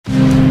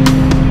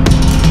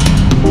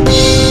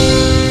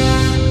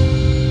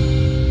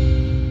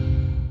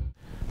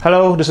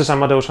Hello, this is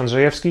Amadeusz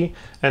Andrzejewski,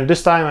 and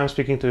this time I'm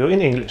speaking to you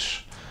in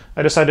English.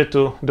 I decided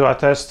to do a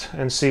test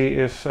and see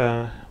if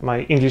my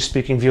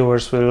English-speaking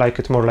viewers will like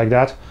it more like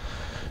that.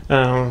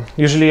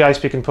 Usually I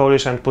speak in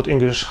Polish and put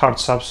English hard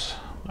subs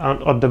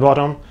at the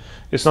bottom.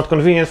 It's not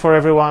convenient for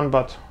everyone,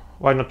 but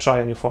why not try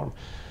a new form?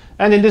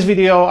 And in this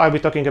video I'll be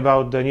talking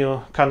about the new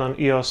Canon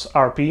EOS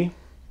RP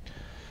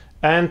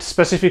and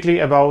specifically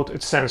about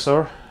its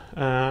sensor,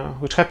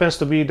 which happens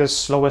to be the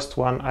slowest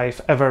one I've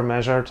ever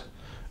measured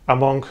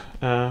among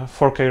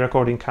 4K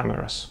recording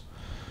cameras.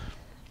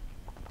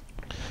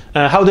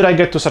 How did I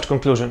get to such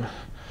conclusion?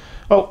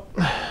 Oh,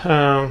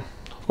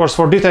 of course,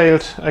 for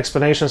detailed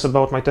explanations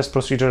about my test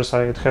procedures,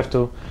 I'd have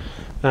to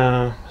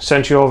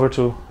send you over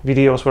to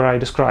videos where I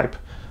describe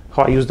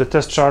how I use the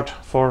test chart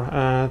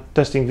for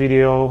testing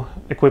video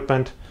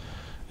equipment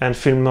and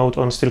film mode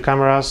on still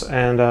cameras,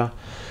 and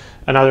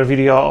another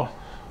video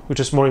which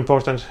is more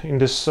important in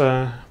this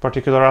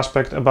particular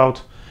aspect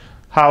about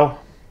how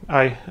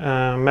I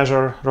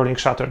measure rolling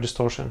shutter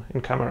distortion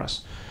in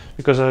cameras,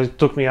 because it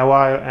took me a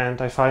while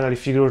and I finally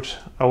figured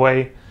a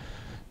way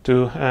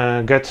to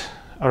get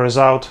a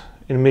result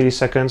in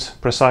milliseconds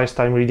precise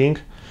time reading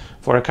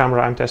for a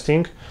camera I'm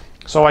testing.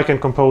 So I can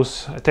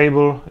compose a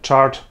table, a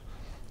chart,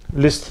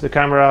 list the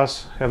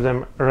cameras, have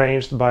them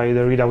arranged by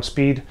the readout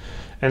speed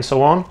and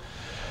so on.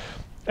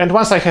 And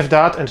once I have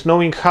that, and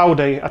knowing how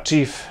they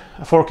achieve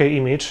a 4K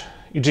image,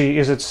 e.g.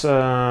 is it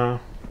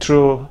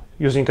through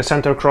using a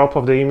center crop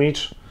of the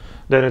image,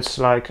 then it's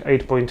like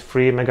 8.3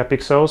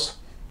 megapixels,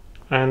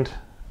 and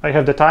I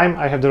have the time,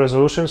 I have the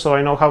resolution, so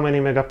I know how many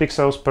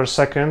megapixels per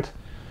second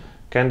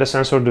can the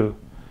sensor do.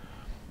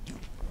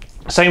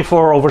 Same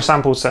for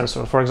oversampled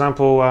sensor. For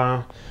example,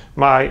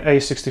 my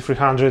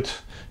A6300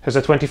 has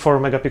a 24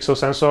 megapixel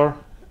sensor,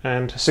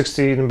 and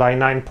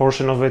 16:9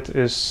 portion of it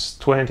is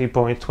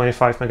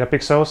 20.25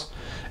 megapixels,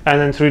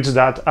 and then reads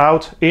that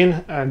out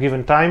in a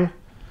given time.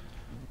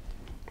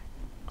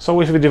 So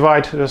if we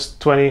divide this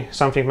 20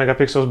 something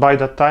megapixels by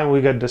that time,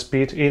 we get the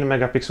speed in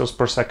megapixels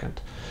per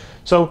second.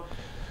 So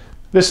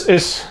this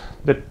is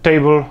the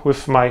table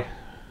with my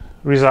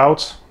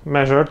results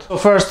measured. So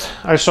first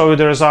I'll show you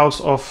the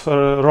results of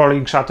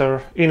rolling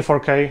shutter in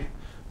 4K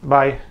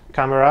by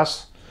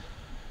cameras.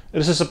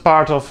 This is a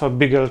part of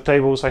bigger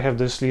tables. I have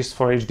this list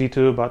for HD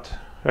too, but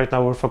right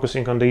now we're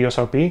focusing on the EOS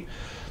RP.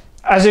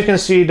 As you can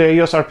see, the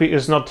EOS RP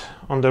is not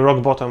on the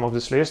rock bottom of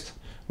this list.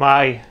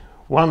 My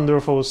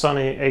wonderful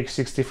Sony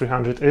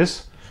A6300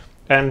 is,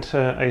 and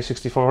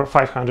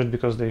A6500,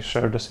 because they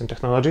share the same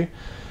technology.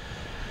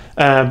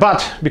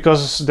 But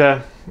because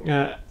the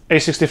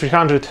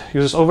A6300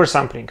 uses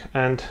oversampling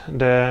and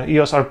the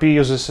EOS RP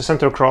uses a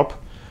center crop,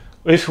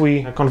 if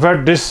we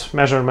convert this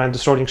measurement,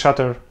 this rolling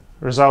shutter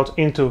result,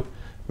 into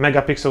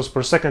megapixels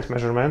per second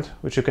measurement,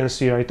 which you can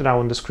see right now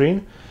on the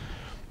screen,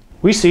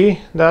 we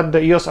see that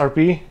the EOS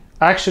RP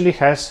actually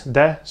has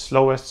the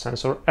slowest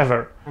sensor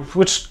ever,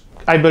 which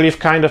I believe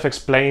kind of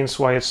explains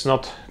why it's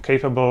not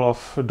capable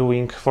of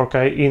doing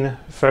 4K in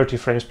 30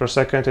 frames per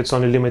second. It's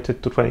only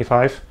limited to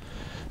 25.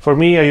 For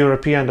me, a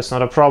European, that's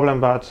not a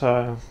problem, but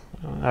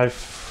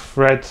I've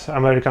read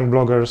American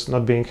bloggers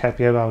not being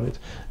happy about it,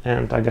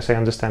 and I guess I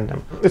understand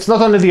them. It's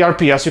not only the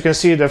RP. As you can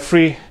see, the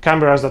three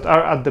cameras that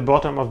are at the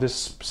bottom of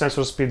this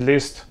sensor speed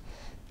list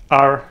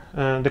are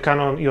the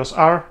Canon EOS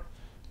R,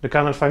 the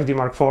Canon 5D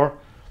Mark IV,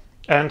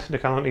 and the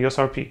Canon EOS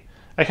RP.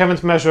 I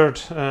haven't measured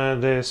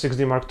the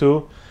 6D Mark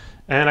II,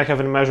 and I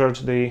haven't measured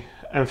the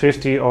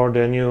M50 or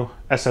the new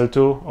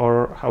SL2,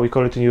 or how we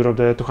call it in Europe,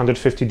 the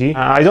 250D.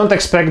 I don't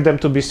expect them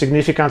to be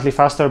significantly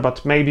faster,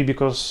 but maybe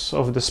because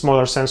of the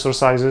smaller sensor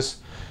sizes.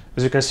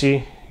 As you can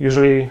see,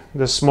 usually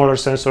the smaller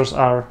sensors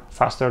are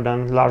faster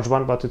than large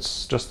one, but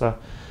it's just a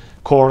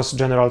coarse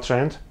general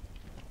trend.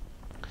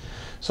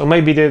 So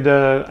maybe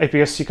the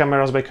APS-C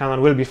cameras by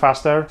Canon will be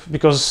faster,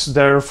 because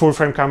their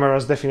full-frame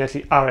cameras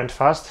definitely aren't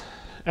fast.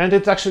 And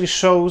it actually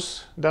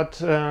shows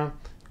that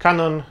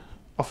Canon,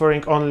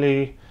 offering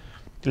only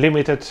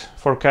limited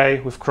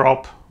 4K with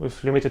crop,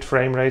 with limited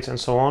frame rates and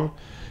so on,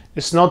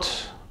 is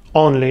not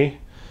only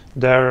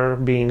they're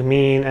being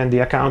mean and the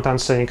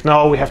accountants saying,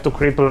 no, we have to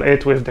cripple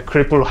it with the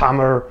cripple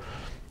hammer.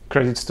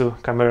 Credits to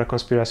camera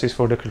conspiracies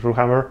for the cripple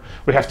hammer.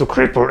 We have to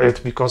cripple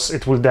it because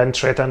it will then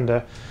threaten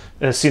the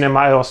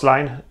Cinema EOS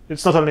line.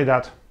 It's not only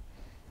that.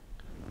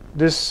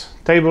 This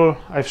table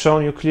I've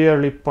shown you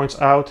clearly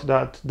points out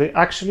that they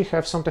actually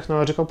have some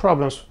technological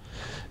problems.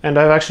 And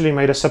I've actually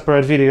made a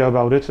separate video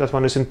about it. That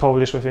one is in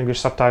Polish with English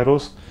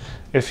subtitles.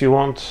 If you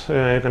want,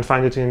 you can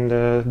find it in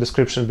the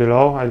description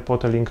below. I'll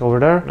put a link over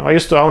there. Now, I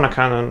used to own a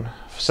Canon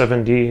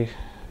 7D.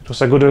 It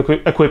was a good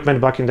equipment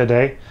back in the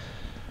day.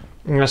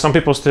 Some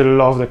people still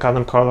love the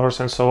Canon colors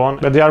and so on,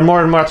 but they are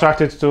more and more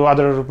attracted to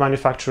other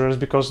manufacturers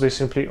because they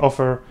simply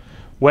offer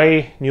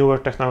way newer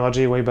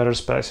technology, way better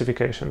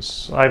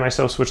specifications. I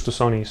myself switched to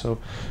Sony, so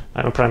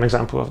I'm a prime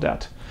example of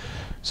that.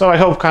 So I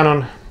hope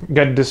Canon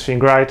get this thing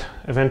right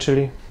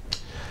eventually.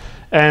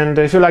 And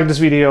if you like this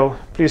video,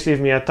 please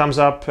leave me a thumbs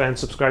up and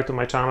subscribe to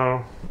my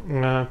channel.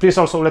 Please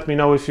also let me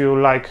know if you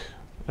like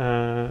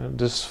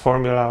this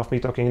formula of me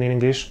talking in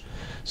English.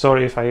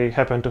 Sorry if I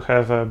happen to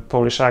have a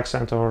Polish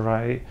accent or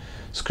I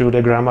screw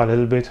the grammar a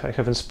little bit. I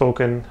haven't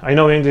spoken, I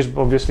know English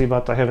obviously,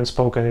 but I haven't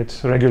spoken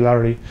it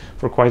regularly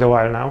for quite a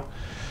while now.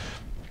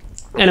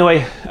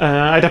 Anyway,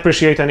 I'd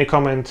appreciate any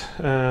comment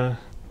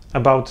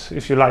about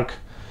if you like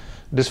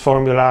this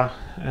formula,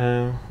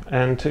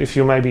 and if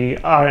you maybe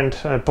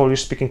aren't a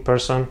Polish speaking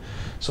person,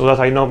 so that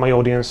I know my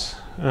audience,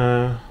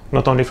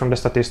 not only from the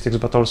statistics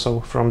but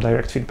also from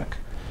direct feedback.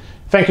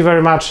 Thank you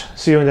very much.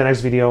 See you in the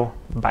next video.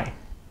 Bye.